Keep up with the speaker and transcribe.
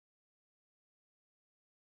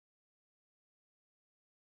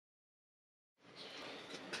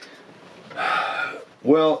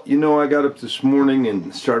Well, you know, I got up this morning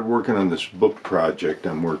and started working on this book project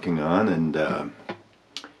I'm working on, and I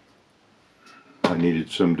needed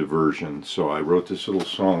some diversion, so I wrote this little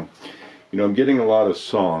song. You know, I'm getting a lot of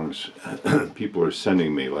songs people are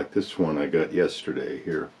sending me, like this one I got yesterday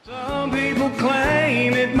here. Some people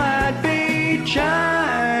claim it might be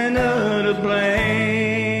China to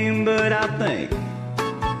blame, but I think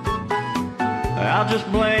I'll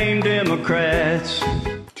just blame Democrats.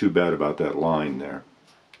 Too bad about that line there.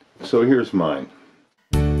 So here's mine.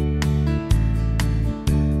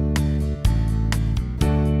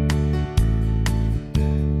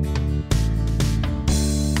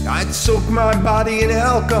 I'd soak my body in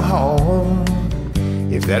alcohol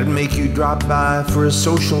if that'd make you drop by for a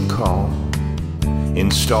social call.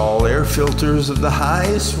 Install air filters of the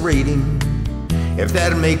highest rating if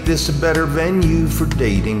that'd make this a better venue for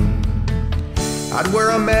dating. I'd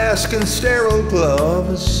wear a mask and sterile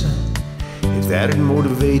gloves if that'd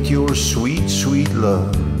motivate your sweet, sweet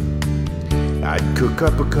love. I'd cook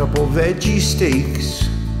up a couple veggie steaks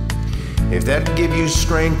if that'd give you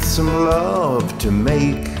strength, some love to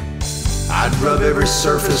make. I'd rub every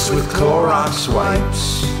surface with Clorox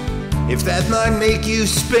wipes if that might make you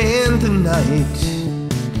spend the night.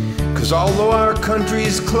 'Cause although our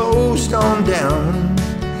country's closed on down,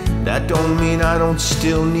 that don't mean I don't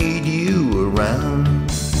still need you around.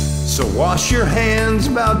 So wash your hands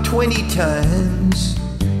about 20 times,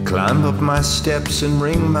 climb up my steps and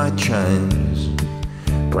ring my chimes.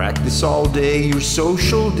 Practice all day your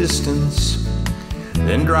social distance,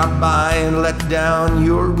 then drop by and let down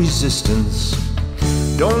your resistance.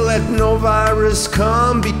 Don't let no virus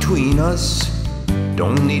come between us,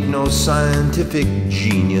 don't need no scientific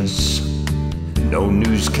genius, no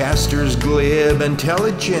newscasters glib and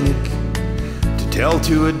telegenic to tell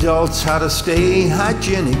to adults how to stay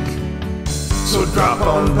hygienic. So drop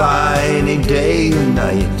on by any day or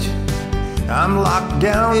night, I'm locked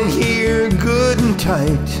down in here good and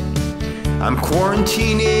tight. I'm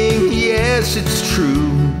quarantining, yes it's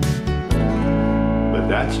true, but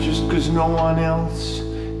that's just 'cause no one else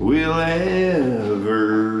will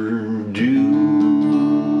ever do.